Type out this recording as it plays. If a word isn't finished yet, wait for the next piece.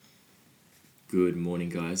Good morning,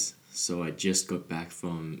 guys. So I just got back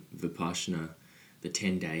from Vipassana, the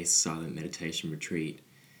 10-day silent meditation retreat,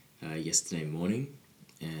 yesterday morning,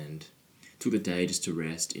 and took the day just to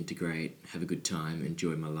rest, integrate, have a good time,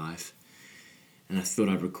 enjoy my life. And I thought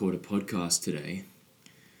I'd record a podcast today.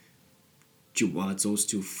 While it's all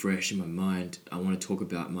still fresh in my mind, I want to talk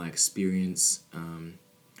about my experience. I'm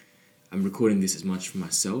recording this as much for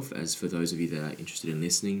myself as for those of you that are interested in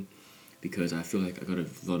listening, because I feel like I got a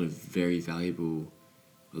lot of very valuable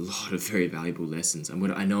lessons. I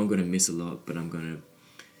know I'm gonna miss a lot, but I'm gonna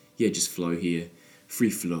just flow here,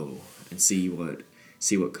 free flow, and see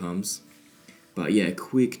what comes. But a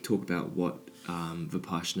quick talk about what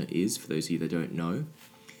Vipassana is for those of you that don't know.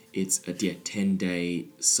 It's a 10-day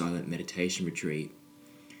silent meditation retreat,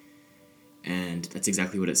 and that's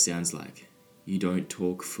exactly what it sounds like. You don't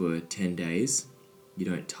talk for 10 days. You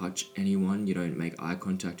don't touch anyone, you don't make eye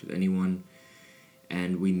contact with anyone,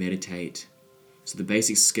 and we meditate. So the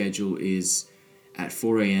basic schedule is at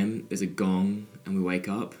 4 a.m. there's a gong and we wake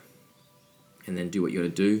up and then do what you gotta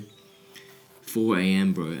do. 4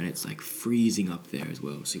 a.m. bro, and it's like freezing up there as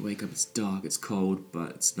well. So you wake up, it's dark, it's cold,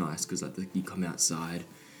 but it's nice because you come outside,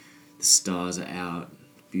 the stars are out,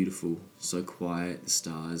 beautiful, so quiet, the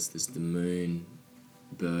stars, there's the moon,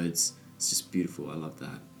 birds, it's just beautiful, I love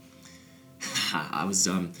that. I was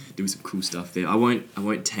doing some cool stuff there. I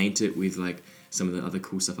won't taint it with like some of the other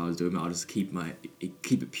cool stuff I was doing, but I'll just keep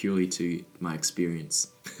it purely to my experience.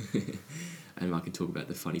 And I can talk about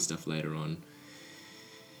the funny stuff later on.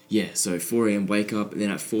 So 4 a.m. wake up, and then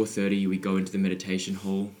at 4:30 we go into the meditation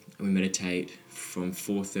hall and we meditate from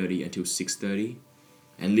 4:30 until 6:30.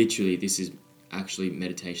 And literally this is actually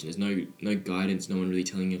meditation. There's no guidance, no one really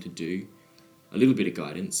telling you what to do. A little bit of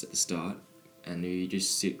guidance at the start, and you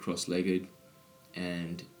just sit cross-legged,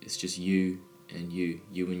 and it's just you and you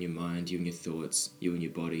and your mind, you and your thoughts, you and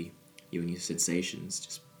your body, you and your sensations,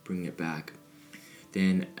 just bringing it back.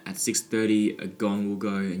 Then at 6:30 a gong will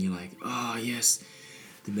go and you're like, yes,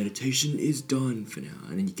 the meditation is done for now.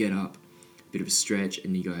 And then you get up, a bit of a stretch,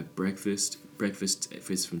 and you go have breakfast. Breakfast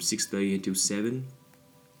is from 6:30 until 7,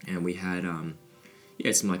 and we had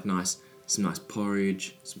some nice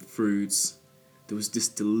porridge, some fruits. There was this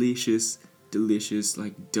delicious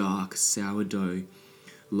like dark sourdough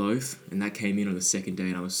loaf, and that came in on the second day,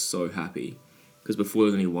 and I was so happy because before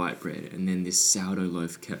there was only white bread, and then this sourdough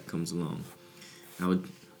loaf comes along. I would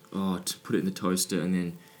put it in the toaster and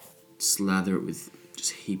then slather it with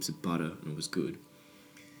just heaps of butter, and it was good.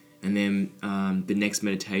 And then the next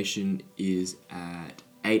meditation is at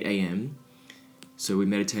 8 a.m. So we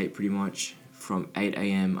meditate pretty much from 8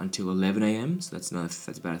 a.m. until 11 a.m. So that's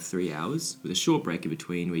about 3 hours with a short break in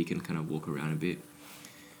between where you can kind of walk around a bit.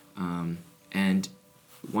 And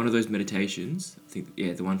one of those meditations, I think,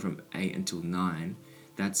 the one from 8 until 9,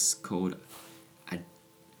 that's called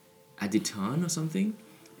Aditan or something,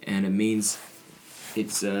 and it means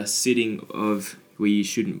it's a sitting of where you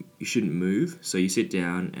shouldn't move. So you sit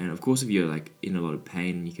down, and of course if you're like in a lot of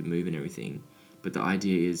pain you can move and everything, but the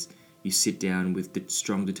idea is you sit down with the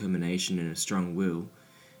strong determination and a strong will,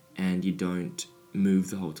 and you don't move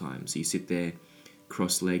the whole time. So you sit there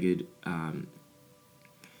cross-legged,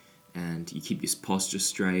 and you keep your posture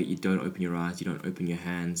straight. You don't open your eyes, you don't open your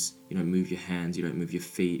hands, you don't move your hands, you don't move your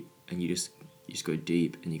feet, and you just go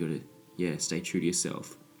deep, and you gotta stay true to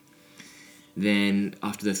yourself. Then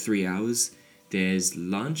after the 3 hours there's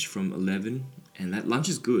lunch from 11, and that lunch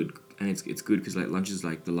is good, and it's good because like lunch is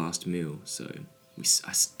like the last meal. So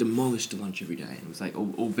I demolished lunch every day, and it was like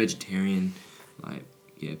all vegetarian,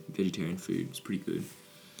 vegetarian food. It's pretty good.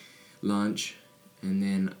 Lunch, and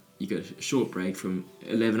then you get a short break from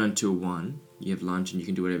 11 until 1. You have lunch, and you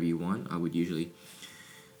can do whatever you want. I would usually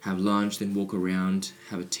have lunch, then walk around,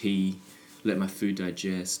 have a tea, let my food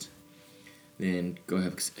digest, then go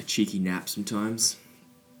have a cheeky nap sometimes.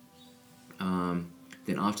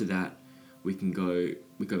 Then after that, we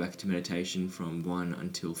go back to meditation from 1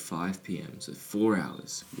 until 5 p.m. So 4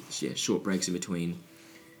 hours. Short breaks in between.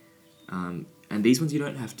 And these ones you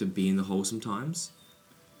don't have to be in the hole sometimes.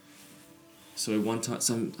 So one time,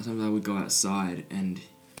 sometimes I would go outside and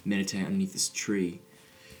meditate underneath this tree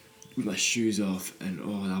with my shoes off, and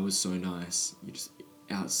that was so nice. You're just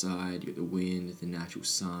outside, you get the wind, the natural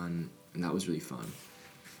sun, and that was really fun.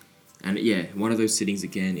 And one of those sittings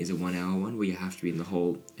again is a 1 hour one where you have to be in the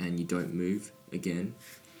hole and you don't move again.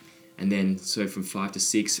 And then so from 5 to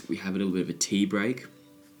 6 we have a little bit of a tea break.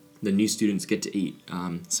 The new students get to eat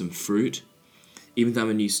some fruit. Even though I'm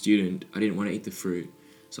a new student, I didn't want to eat the fruit,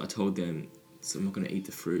 so I told them, I'm not going to eat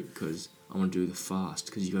the fruit because I want to do the fast,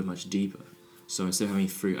 because you go much deeper. So instead of having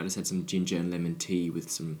fruit, I just had some ginger and lemon tea with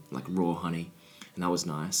some like raw honey, and that was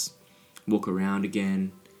nice. walk around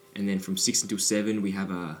again, and then from 6 until 7 we have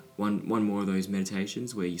one more of those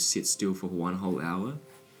meditations where you sit still for 1 whole hour.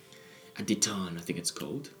 Aditan, I think it's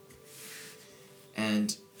called.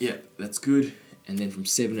 And yeah, that's good. And then from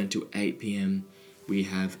 7 until 8 p.m. we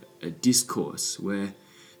have a discourse where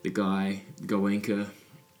the guy, Goenka,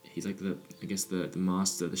 he's like the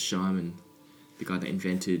master, the shaman, the guy that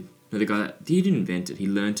invented, no, the guy that, he didn't invent it, he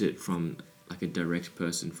learnt it from like a direct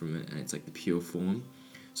person from it, and it's like the pure form.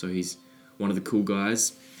 So he's one of the cool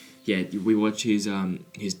guys. Yeah, we watch his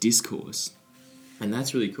discourse, and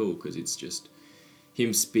that's really cool because it's just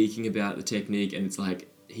him speaking about the technique, and it's like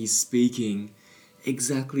he's speaking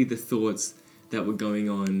exactly the thoughts that were going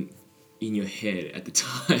on in your head at the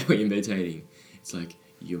time when you're meditating. It's like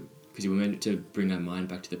because you were meant to bring that mind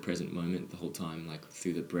back to the present moment the whole time, like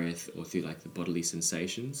through the breath or through like the bodily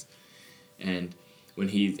sensations. And when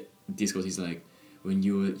he discourse, he's like, when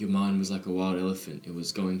your mind was like a wild elephant, it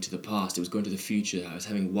was going to the past, it was going to the future, I was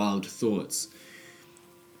having wild thoughts.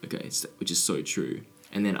 Okay, which is so true.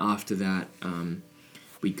 And then after that,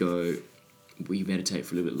 we meditate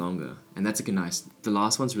for a little bit longer, and that's like a nice. The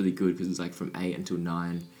last one's really good because it's like from 8 until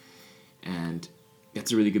 9, and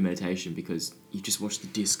that's a really good meditation because you just watch the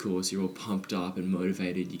discourse, you're all pumped up and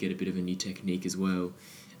motivated, you get a bit of a new technique as well,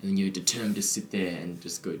 and then you're determined to sit there and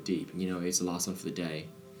just go deep. And it's the last one for the day.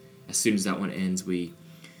 As soon as that one ends, we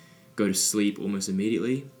go to sleep almost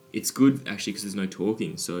immediately. It's good actually because there's no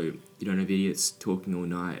talking, so you don't have idiots talking all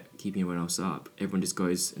night, keeping everyone else up. Everyone just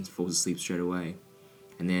goes and falls asleep straight away,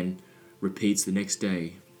 and then repeats the next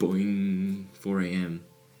day. Boing, 4 a.m.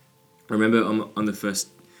 I remember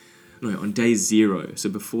on day 0, so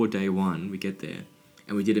before day 1, we get there,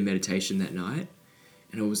 and we did a meditation that night,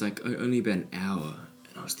 and it was like only about an hour,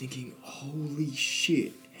 and I was thinking, holy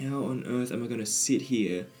shit, how on earth am I going to sit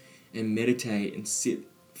here and meditate and sit?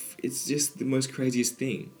 It's just the most craziest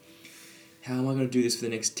thing. How am I going to do this for the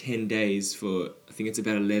next 10 days for, I think it's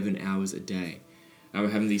about 11 hours a day? I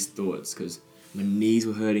was having these thoughts because my knees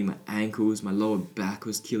were hurting, my ankles, my lower back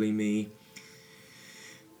was killing me.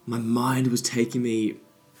 My mind was taking me,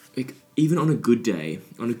 like, even on a good day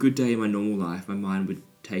in my normal life, my mind would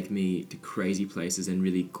take me to crazy places and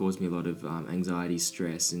really cause me a lot of anxiety,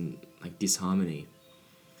 stress, and like disharmony.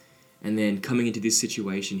 And then coming into this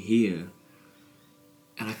situation here,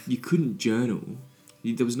 and you couldn't journal.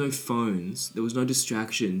 There was no phones, there was no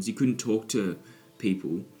distractions, you couldn't talk to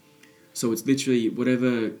people. So it's literally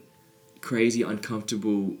whatever crazy,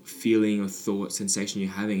 uncomfortable feeling or thought, sensation you're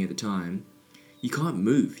having at the time, you can't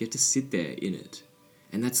move. You have to sit there in it.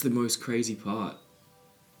 And that's the most crazy part.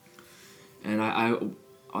 And I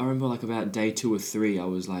remember like about day 2 or 3, I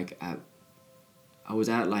was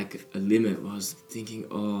at like a limit. I was thinking,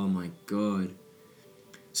 oh my God.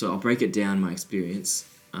 So I'll break it down, my experience.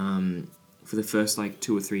 For the first like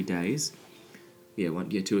 2 or 3 days,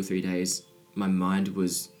 2 or 3 days, my mind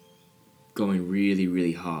was going really,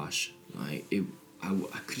 really harsh. Like I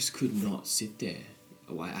just could not sit there.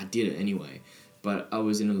 I did it anyway, but I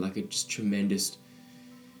was in a just tremendous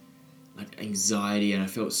like anxiety, and I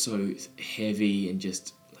felt so heavy and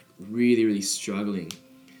just like really, really struggling.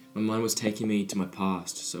 My mind was taking me to my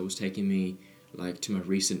past, so it was taking me like to my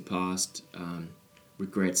recent past,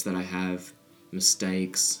 regrets that I have,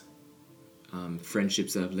 mistakes,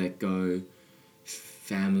 friendships that I've let go,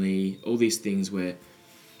 family, all these things where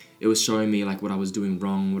it was showing me like what I was doing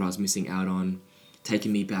wrong, what I was missing out on,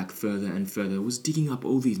 taking me back further and further. It was digging up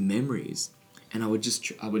all these memories, and I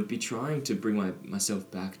would be trying to bring myself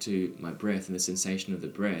back to my breath and the sensation of the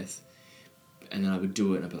breath, and then I would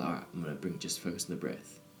do it, and I'd be like, all right, I'm gonna just focus on the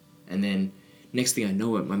breath. And then next thing I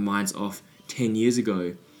know it, my mind's off 10 years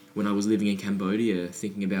ago when I was living in Cambodia,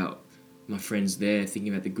 thinking about my friends there,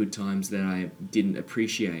 thinking about the good times that I didn't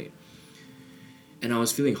appreciate. And I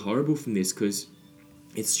was feeling horrible from this because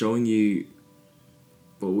it's showing you,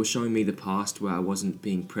 well, it was showing me the past where I wasn't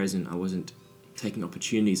being present, I wasn't taking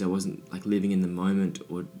opportunities, I wasn't like living in the moment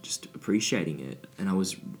or just appreciating it, and I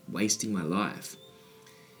was wasting my life.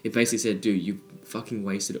 It basically said, dude, you fucking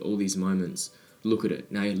wasted all these moments. Look at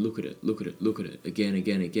it. Now you look at it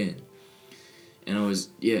again. And I was,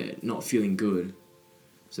 not feeling good.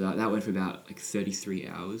 So that went for about like 33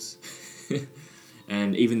 hours.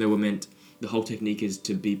 And even though the whole technique is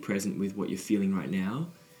to be present with what you're feeling right now,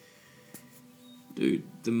 dude,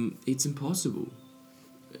 it's impossible.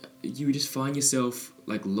 You would just find yourself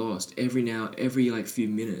like lost every like few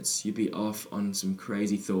minutes. You'd be off on some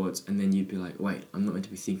crazy thoughts, and then you'd be like, wait, I'm not meant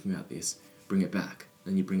to be thinking about this. Bring it back.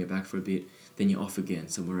 Then you bring it back for a bit, then you're off again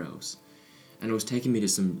somewhere else. And it was taking me to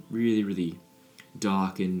some really, really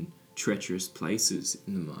dark and treacherous places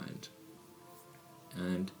in the mind.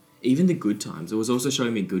 And even the good times. It was also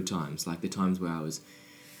showing me good times, like the times where I was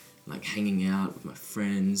like hanging out with my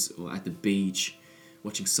friends or at the beach,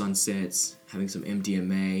 watching sunsets, having some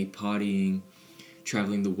MDMA, partying,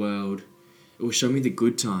 traveling the world. It was showing me the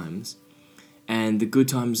good times, and the good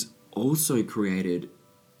times also created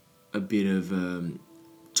a bit of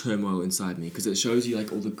turmoil inside me, because it shows you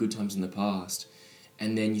like all the good times in the past,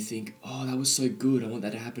 and then you think, oh, that was so good, I want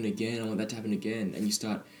that to happen again, I want that to happen again, and you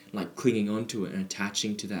start like clinging onto it and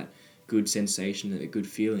attaching to that good sensation and a good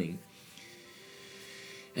feeling.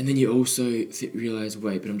 And then you also realize,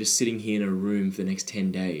 wait, but I'm just sitting here in a room for the next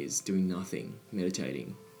 10 days doing nothing,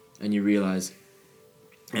 meditating. And you realize,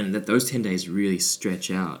 and that those 10 days really stretch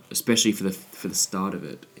out, especially for the start of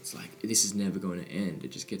it. It's like, this is never going to end.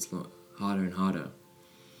 It just gets a lot harder and harder.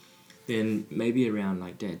 Then maybe around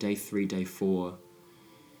like day 3, day 4,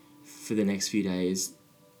 for the next few days,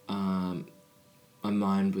 my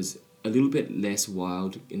mind was a little bit less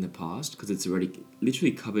wild in the past, because it's already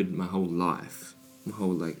literally covered my whole life.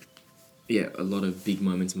 A lot of big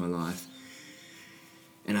moments in my life.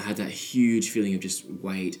 And I had that huge feeling of just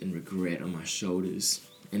weight and regret on my shoulders.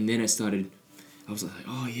 And then I was like,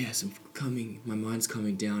 oh yes, my mind's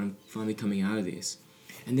coming down, I'm finally coming out of this.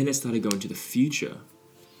 And then it started going to the future.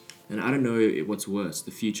 And I don't know what's worse,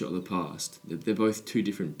 the future or the past. They're both two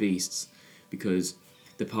different beasts, because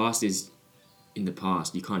the past is in the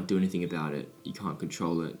past. You can't do anything about it. You can't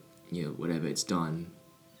control it. Whatever, it's done.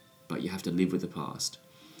 But you have to live with the past.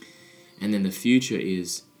 And then the future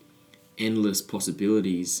is endless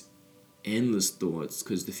possibilities, endless thoughts,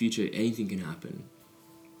 because the future, anything can happen.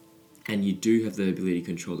 And you do have the ability to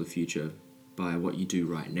control the future by what you do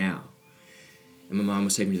right now. And my mom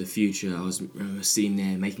was taking me to the future. I was sitting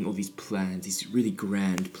there making all these plans, these really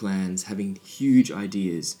grand plans, having huge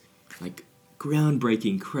ideas, like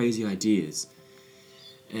groundbreaking, crazy ideas.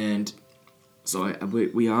 And so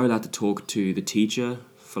we are allowed to talk to the teacher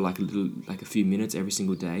for like a few minutes every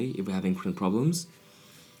single day if we're having problems.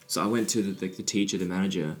 So I went to the teacher, the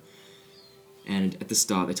manager, and at the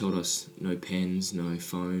start they told us no pens, no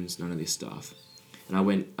phones, none of this stuff. And I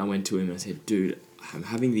went to him and I said, dude, I'm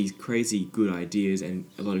having these crazy good ideas and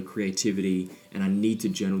a lot of creativity, and I need to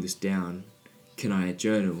journal this down. Can I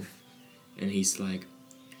journal? And he's like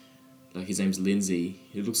his name's Lindsay.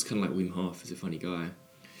 He looks kind of like Wim Hof. He's a funny guy.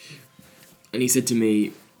 And he said to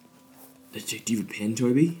me, do you have a pen,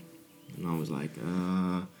 Toby? And I was like,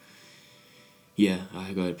 yeah,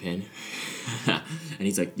 I got a pen. And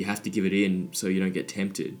he's like, you have to give it in so you don't get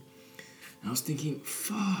tempted. And I was thinking,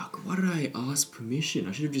 fuck, why did I ask permission?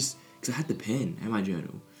 I should have just, because I had the pen and my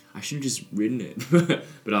journal, I should have just written it.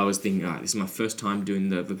 But I was thinking, alright, this is my first time doing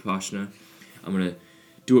the Vipassana. I'm going to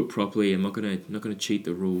do it properly. I'm not gonna cheat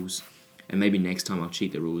the rules. And maybe next time I'll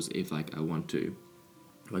cheat the rules if I want to.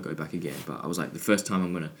 If I go back again. But I was like, the first time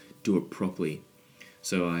I'm going to do it properly.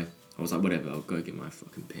 So I was like, whatever, I'll go get my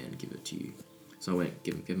fucking pen and give it to you. So I went,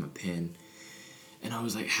 give my pen. And I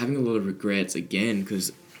was like having a lot of regrets again,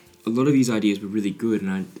 because a lot of these ideas were really good,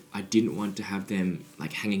 and I didn't want to have them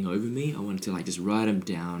like hanging over me. I wanted to like just write them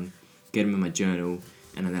down, get them in my journal,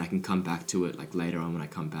 and then I can come back to it like later on when I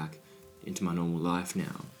come back into my normal life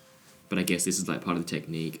now. But I guess this is like part of the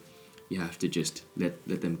technique. You have to just let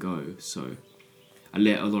them go. So I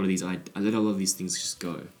let a lot of these things just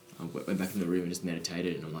go. I went back in the room and just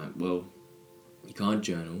meditated, and I'm like, well, you can't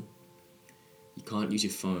journal, you can't use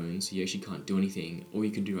your phone, so you actually can't do anything. All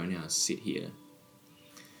you can do right now is sit here.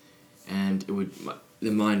 And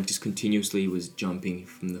the mind just continuously was jumping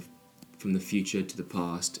from the future to the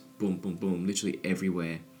past, boom, boom, boom, literally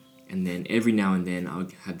everywhere. And then every now and then I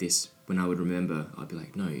would have this, when I would remember, I'd be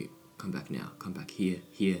like, no, come back now, come back here,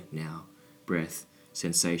 now, breath,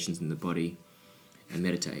 sensations in the body, and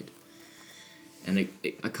meditate. And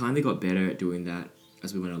I kind of got better at doing that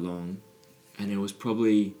as we went along. And it was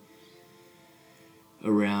probably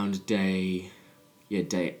around day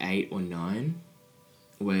 8 or 9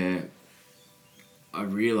 where I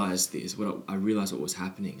realized what was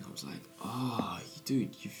happening. I was like, oh,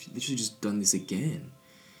 dude, you've literally just done this again.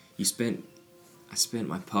 I spent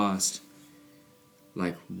my past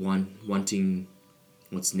like wanting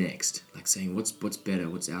what's next, like saying what's better,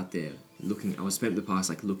 what's out there. I spent the past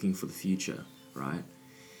like looking for the future, right?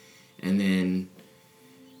 And then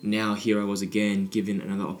now here I was again given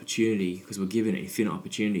another opportunity, because we're given infinite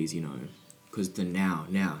opportunities, because the now,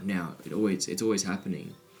 it's always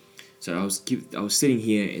happening. So I was sitting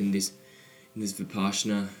here in this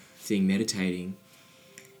Vipassana thing, meditating,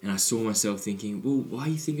 and I saw myself thinking, well, why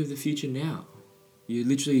you think of the future now? You're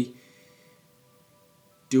literally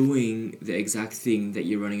doing the exact thing that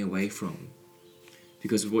you're running away from,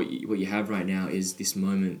 because what you have right now is this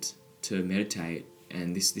moment to meditate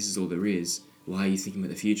and this is all there is. Why are you thinking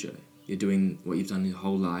about the future? You're doing what you've done your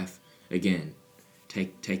whole life again,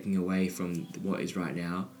 taking away from what is right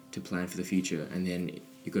now to plan for the future, and then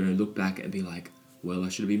you're going to look back and be like, well, I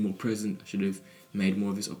should have been more present, I should have made more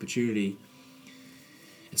of this opportunity.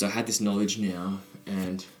 And so I had this knowledge now,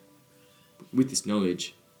 and with this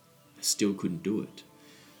knowledge, I still couldn't do it.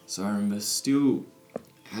 So I remember still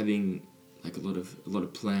having like a lot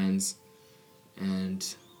of plans, and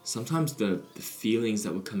sometimes the feelings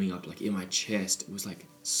that were coming up like in my chest was like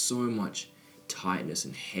so much tightness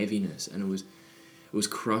and heaviness, and it was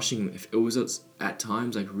crushing. It was at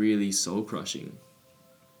times like really soul crushing.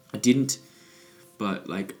 But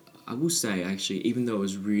like I will say actually, even though it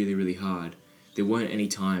was really, really hard, there weren't any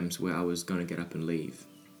times where I was going to get up and leave.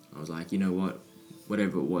 I was like, you know what,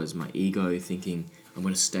 whatever it was, my ego thinking I'm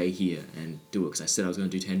going to stay here and do it because I said I was going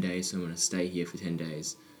to do 10 days, so I'm going to stay here for 10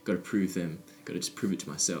 days. Got to just prove it to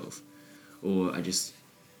myself. Or I'm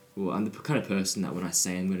the kind of person that when I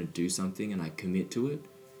say I'm going to do something and I commit to it,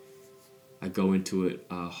 I go into it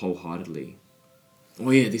wholeheartedly.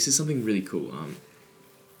 Oh yeah, this is something really cool.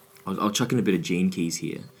 I'll chuck in a bit of Gene Keys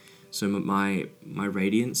here. So my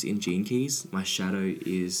radiance in Gene Keys, my shadow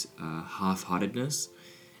is half-heartedness,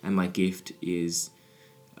 and my gift is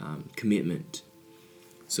commitment.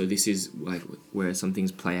 So this is like where some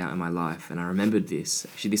things play out in my life, and I remembered this.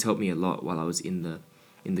 Actually, this helped me a lot while I was in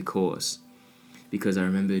the course, because I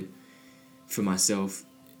remembered for myself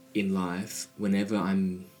in life, whenever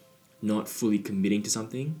I'm not fully committing to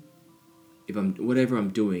something, whatever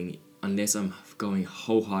I'm doing, unless I'm going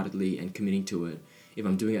wholeheartedly and committing to it, if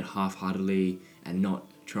I'm doing it half-heartedly and not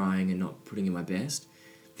trying and not putting in my best,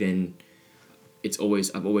 then I've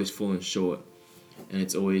always fallen short, and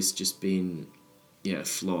it's always just been a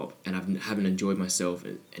flop, and I haven't enjoyed myself.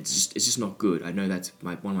 It's just not good. I know that's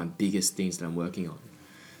one of my biggest things that I'm working on.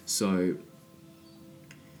 So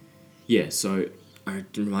I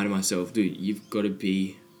reminded myself, dude, you've got to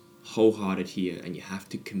be wholehearted here, and you have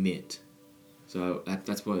to commit. So that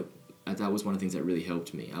was one of the things that really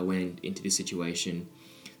helped me. I went into this situation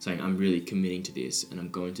saying, I'm really committing to this, and I'm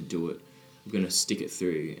going to do it. I'm going to stick it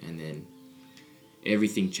through, and then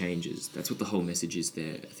everything changes. That's what the whole message is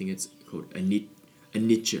there. I think it's called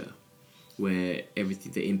anicca, where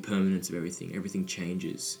the impermanence of everything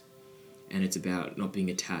changes, and it's about not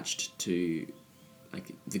being attached to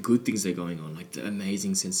like the good things that are going on, like the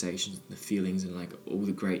amazing sensations, the feelings, and like all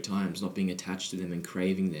the great times, not being attached to them and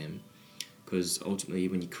craving them, because ultimately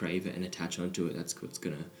when you crave it and attach onto it, that's what's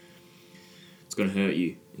gonna hurt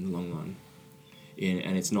you in the long run.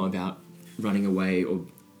 And it's not about running away or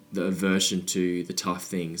the aversion to the tough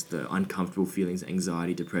things, the uncomfortable feelings,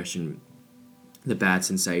 anxiety, depression, the bad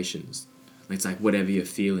sensations. It's like whatever you're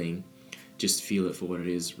feeling, just feel it for what it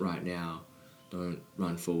is right now. Don't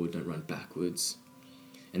run forward, don't run backwards.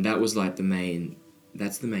 And that was like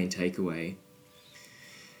that's the main takeaway.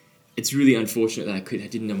 It's really unfortunate that I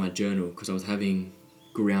didn't know my journal, because I was having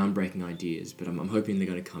groundbreaking ideas, but I'm hoping they're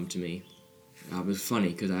going to come to me. It was funny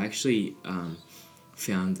because I actually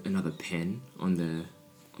found another pen on the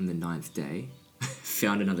 9th day.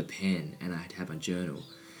 Found another pen, and I had my journal,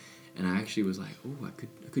 and I actually was like, oh, I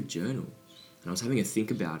could journal, and I was having a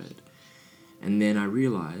think about it, and then I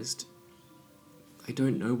realized I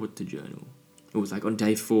don't know what to journal. It was like on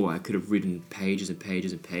day 4 I could have written pages and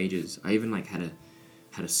pages and pages. I even like had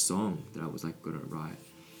a song that I was like gonna write,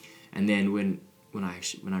 and then when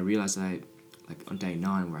I realized I like on day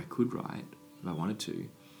 9 where I could write if I wanted to,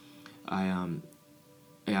 I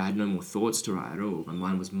had no more thoughts to write at all. My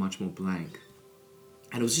mind was much more blank,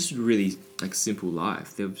 and it was just a really like simple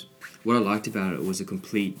life. What I liked about it was a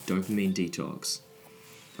complete dopamine detox.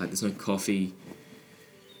 Like there's no coffee,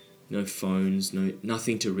 no phones,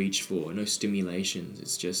 nothing to reach for, no stimulations.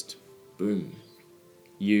 It's just boom,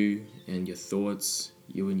 you and your thoughts,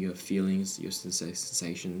 you and your feelings, your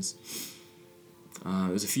sensations.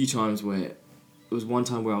 There was a few times where, there was one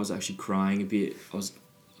time where I was actually crying a bit.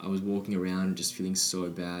 I was walking around just feeling so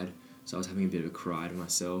bad, so I was having a bit of a cry to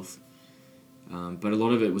myself. But a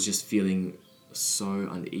lot of it was just feeling so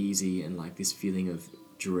uneasy and like this feeling of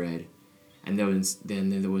dread. And there was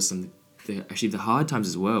actually the hard times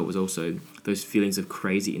as well was also those feelings of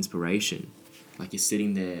crazy inspiration. Like you're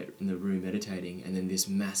sitting there in the room meditating, and then this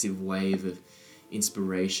massive wave of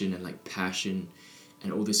inspiration and like passion,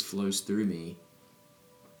 and all this flows through me,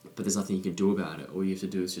 but there's nothing you can do about it. All you have to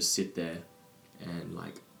do is just sit there and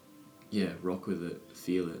like, rock with it,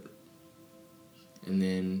 feel it. And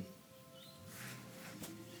then,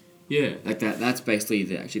 like that's basically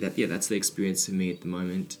that's the experience for me at the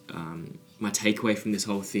moment. My takeaway from this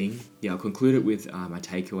whole thing, I'll conclude it with my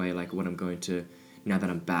takeaway, like what I'm going to, now that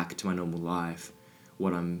I'm back to my normal life,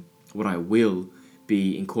 what I will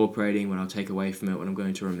be incorporating, what I'll take away from it, what I'm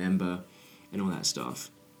going to remember, and all that stuff.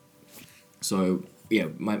 So yeah,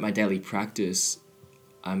 my daily practice,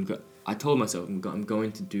 I told myself I'm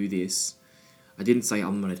going to do this. I didn't say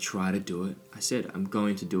I'm going to try to do it. I said I'm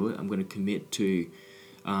going to do it. I'm going to commit to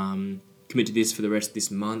this for the rest of this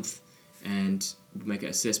month, and make an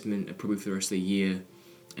assessment probably for the rest of the year,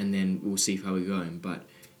 and then we'll see how we're going. But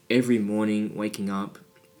every morning, waking up,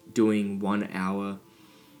 doing 1 hour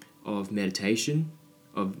of meditation,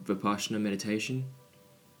 of Vipassana meditation,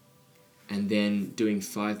 and then doing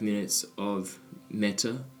 5 minutes of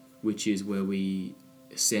metta, which is where we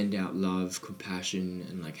send out love, compassion,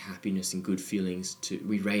 and like happiness and good feelings.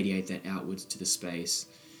 We radiate that outwards to the space.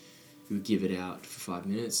 We give it out for 5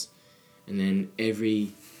 minutes, and then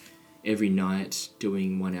every night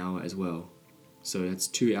doing 1 hour as well. So that's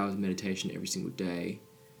 2 hours of meditation every single day.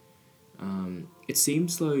 It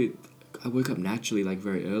seems like I wake up naturally, like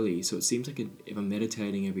very early, so it seems like if I'm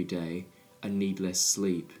meditating every day, I need less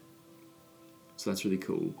sleep. So that's really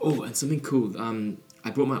cool. Oh, and something cool. I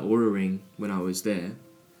brought my Aura ring when I was there,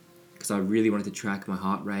 because I really wanted to track my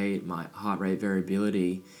heart rate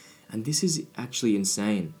variability, and this is actually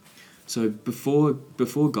insane. So before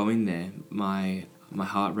going there, my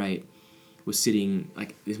heart rate was sitting,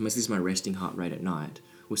 like, this is my resting heart rate at night,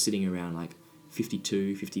 was sitting around like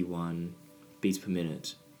 52, 51 beats per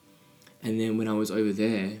minute. And then when I was over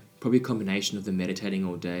there, probably a combination of the meditating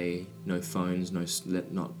all day, no phones, not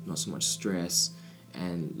so much stress,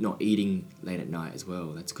 and not eating late at night as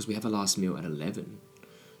well. That's because we have a last meal at 11.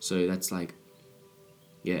 So that's like,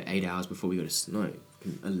 8 hours before we go to sleep. No,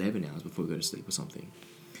 11 hours before we go to sleep or something.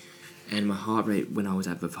 And my heart rate when I was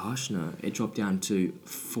at Vipassana, it dropped down to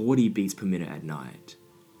 40 beats per minute at night.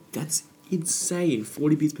 That's insane.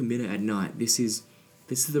 40 beats per minute at night. This is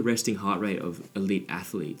the resting heart rate of elite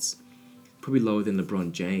athletes. Probably lower than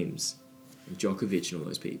LeBron James and Djokovic and all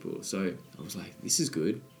those people. So I was like, this is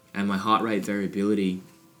good. And my heart rate variability,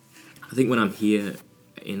 I think when I'm here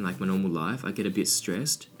in like my normal life, I get a bit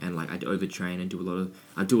stressed and like I overtrain and do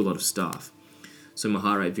a lot of stuff. So my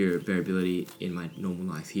heart rate variability in my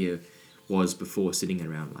normal life here was before sitting at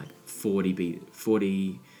around like 40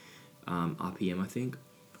 RPM, I think,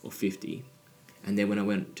 or 50. And then when I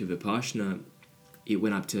went to Vipassana, it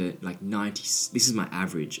went up to like 90. This is my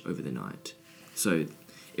average over the night. So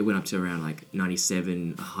it went up to around like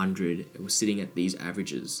 97, 100. It was sitting at these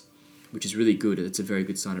averages, which is really good. It's a very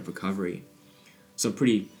good sign of recovery. So I'm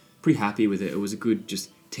pretty happy with it. It was a good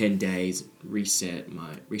just 10 days, reset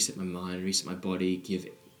my mind, reset my body, give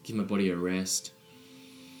my body a rest,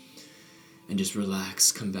 and just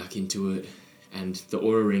relax, come back into it. And the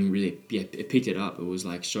Aura ring really, it picked it up. It was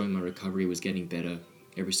like showing my recovery was getting better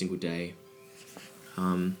every single day.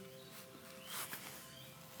 On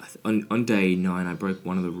day 9, I broke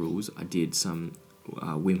one of the rules. I did some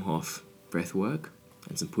Wim Hof breath work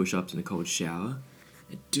and some push-ups in a cold shower.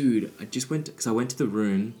 And dude, I went to the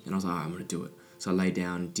room and I was like, I'm going to do it. So I lay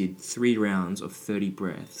down, did 3 rounds of 30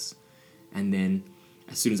 breaths. And then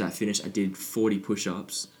as soon as I finished, I did 40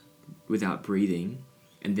 push-ups without breathing.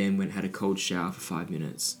 And then had a cold shower for 5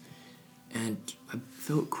 minutes. And I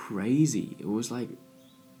felt crazy. It was like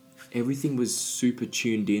everything was super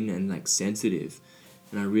tuned in and like sensitive.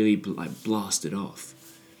 And I really blasted off.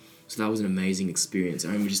 So that was an amazing experience. I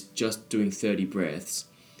remember just doing 30 breaths.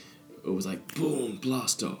 It was like, boom,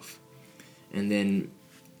 blast off. And then,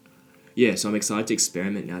 so I'm excited to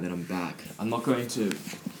experiment now that I'm back. I'm not going to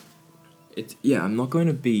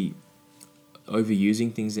be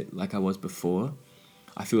overusing things like I was before.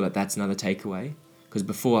 I feel like that's another takeaway. Because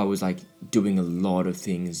before I was like doing a lot of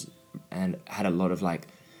things and had a lot of like,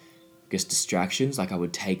 I guess, distractions. Like I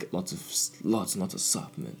would take lots and lots of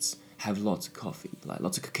supplements, have lots of coffee, like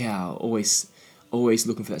lots of cacao, always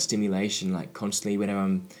looking for that stimulation, like constantly whenever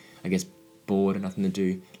I'm, I guess, bored and nothing to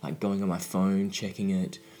do, like going on my phone, checking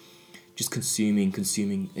it, just consuming,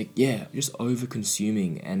 like, just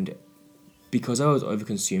over-consuming. And because I was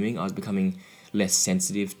over-consuming, I was becoming less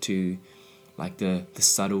sensitive to like the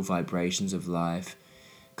subtle vibrations of life,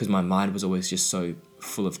 because my mind was always just so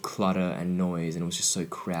full of clutter and noise, and it was just so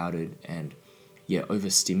crowded and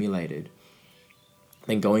overstimulated.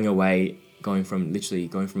 Then going from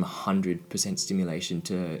 100% stimulation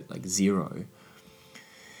to like 0.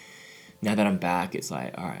 Now that I'm back, it's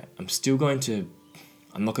like, all right, I'm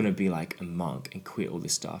not going to be like a monk and quit all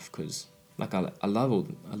this stuff, because like I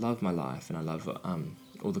love my life and I love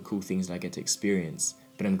all the cool things that I get to experience,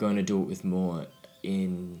 but I'm going to do it with more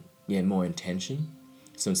intention.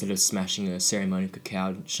 So instead of smashing a ceremonial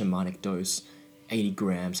cacao shamanic dose, 80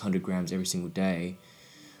 grams, 100 grams every single day,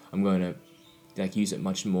 I'm going to like use it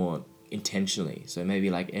much more intentionally. So maybe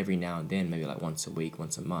like every now and then, maybe like once a week,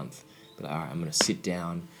 once a month, but like, all right, I'm gonna sit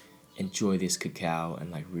down, enjoy this cacao,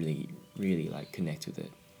 and like really, really like connect with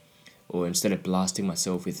it. Or instead of blasting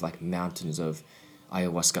myself with like mountains of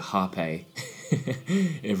ayahuasca hape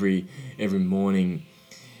every morning,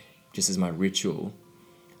 just as my ritual,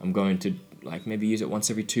 I'm going to like maybe use it once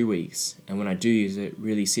every 2 weeks. And when I do use it,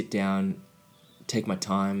 really sit down, take my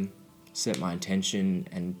time, set my intention,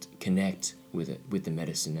 and connect with it, with the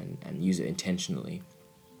medicine, and use it intentionally.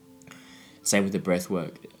 Same with the breath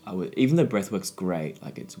work. Even though breath work's great,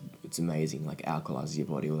 like it's amazing, like alkalizes your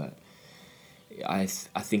body, all that. I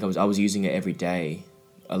think I was using it every day,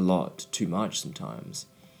 a lot, too much sometimes.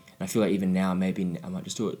 And I feel like even now, maybe I might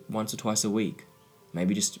just do it once or twice a week.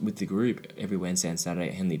 Maybe just with the group every Wednesday and Saturday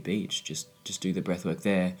at Henley Beach. Just do the breath work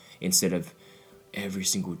there instead of every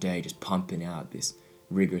single day just pumping out this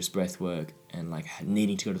rigorous breath work and like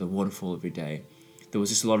needing to go to the waterfall every day. There was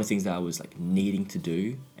just a lot of things that I was like needing to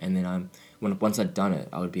do, and then once I'd done it,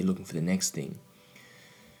 I would be looking for the next thing.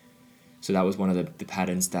 So that was one of the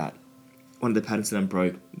patterns that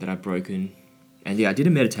I've broken. And yeah, I did the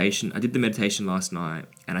meditation last night,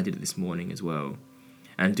 and I did it this morning as well.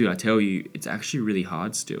 And dude, I tell you, it's actually really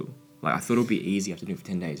hard still. Like I thought it would be easy after doing it for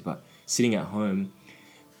 10 days, but sitting at home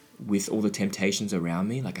with all the temptations around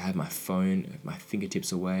me, like I have my phone, my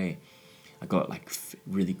fingertips away. I got like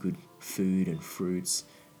really good food and fruits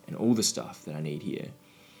and all the stuff that I need here.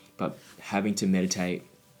 But having to meditate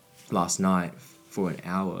last night for an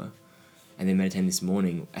hour and then meditating this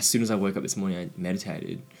morning, as soon as I woke up this morning, I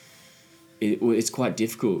meditated. It's quite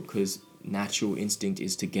difficult because natural instinct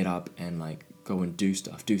is to get up and like go and do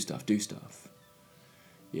stuff.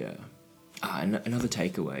 Yeah. Another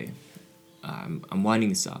takeaway. I'm winding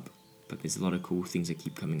this up, but there's a lot of cool things that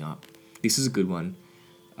keep coming up. This is a good one.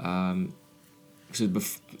 I'm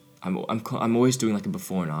always doing like a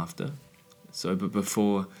before and after. So, but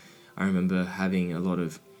before, I remember having a lot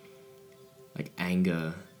of like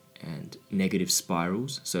anger and negative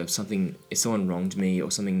spirals. So if someone wronged me or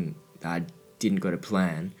something that I didn't go to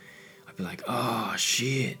plan, I'd be like, oh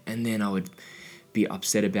shit, and then I would be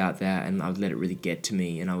upset about that, and I would let it really get to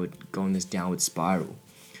me, and I would go on this downward spiral.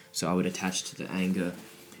 So I would attach to the anger,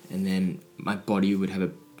 and then my body would have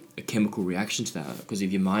a chemical reaction to that, because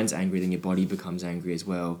if your mind's angry, then your body becomes angry as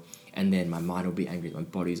well, and then my mind will be angry, my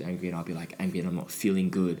body's angry, and I'll be like angry and I'm not feeling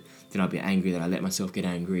good. Then I'll be angry that I let myself get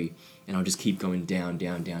angry, and I'll just keep going down,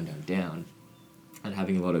 and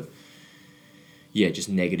having a lot of, just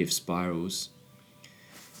negative spirals.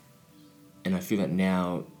 And I feel that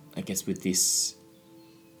now, I guess with this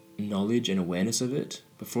knowledge and awareness of it,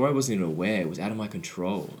 before I wasn't even aware, it was out of my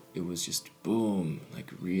control. It was just boom,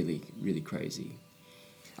 like really, really crazy.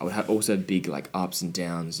 I would have also big like ups and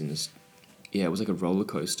downs, and it was like a roller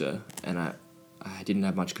coaster, and I didn't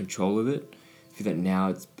have much control of it. I feel that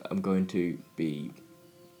now I'm going to be,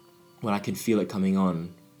 when I can feel it coming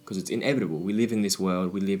on, because it's inevitable. We live in this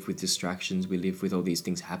world, we live with distractions, we live with all these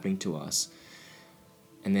things happening to us.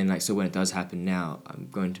 And then so when it does happen now, I'm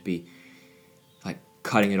going to be like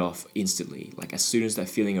cutting it off instantly. Like as soon as that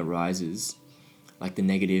feeling arises, like the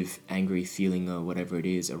negative, angry feeling or whatever it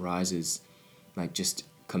is arises, like just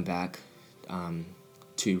come back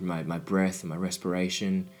to my breath and my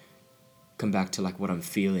respiration, come back to like what I'm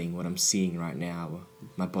feeling, what I'm seeing right now,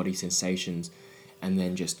 my body sensations, and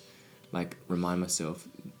then just like remind myself,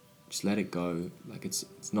 just let it go. Like it's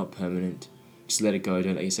not permanent. Just let it go.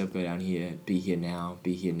 Don't let yourself go down here. Be here now.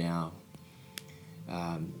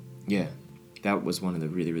 That was one of the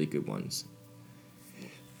really, really good ones.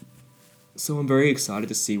 So I'm very excited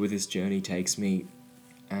to see where this journey takes me,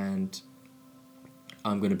 and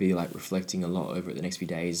I'm going to be like reflecting a lot over it the next few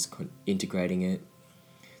days, integrating it.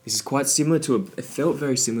 This is quite similar it felt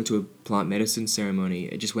very similar to a plant medicine ceremony.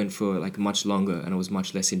 It just went for like much longer, and it was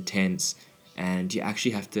much less intense, and you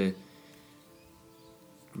actually have to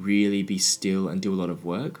really be still and do a lot of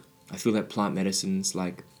work. I feel that plant medicines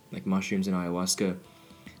like mushrooms and ayahuasca,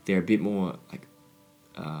 they're a bit more like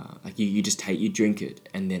you drink it,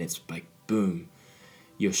 and then it's like boom,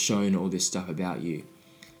 you're shown all this stuff about you,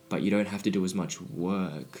 but you don't have to do as much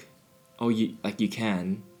work. You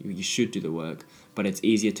should do the work, but it's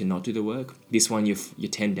easier to not do the work. This one, you're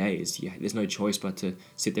 10 days. There's no choice but to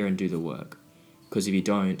sit there and do the work, because if you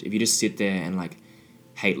just sit there and like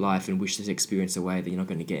hate life and wish this experience away, then you're not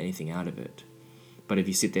going to get anything out of it. But if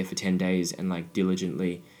you sit there for 10 days and like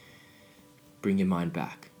diligently bring your mind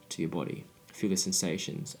back to your body, feel the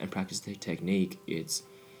sensations, and practice the technique, it's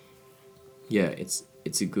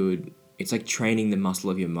like training the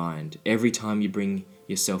muscle of your mind. Every time you bring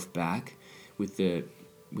yourself back with the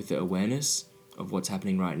awareness of what's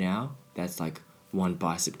happening right now, that's like one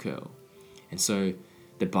bicep curl. And so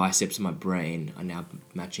the biceps of my brain are now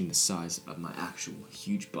matching the size of my actual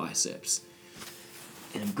huge biceps.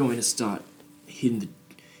 And I'm going to start hitting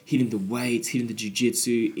the weights, hitting the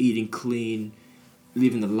jiu-jitsu, eating clean,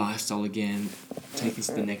 living the lifestyle again, taking it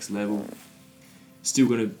to the next level. Still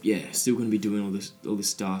gonna be doing all this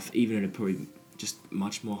stuff, even at a probably just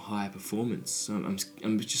much more higher performance. So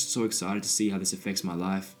I'm just so excited to see how this affects my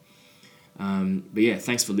life. But yeah,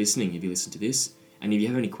 thanks for listening if you listen to this. And if you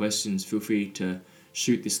have any questions, feel free to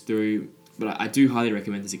shoot this through. But I do highly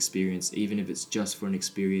recommend this experience, even if it's just for an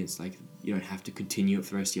experience. Like, you don't have to continue it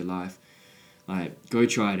for the rest of your life. Like, go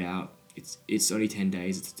try it out. It's only 10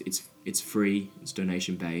 days. It's free. It's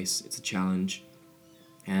donation based. It's a challenge.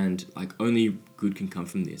 And like, only good can come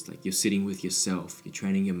from this. Like, you're sitting with yourself. You're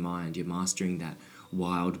training your mind. You're mastering that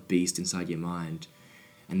wild beast inside your mind.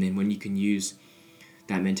 And then when you can use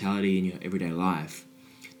that mentality in your everyday life,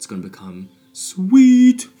 it's going to become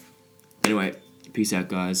sweet. Anyway, peace out,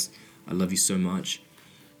 guys. I love you so much,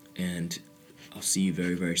 and I'll see you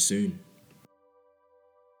very, very soon.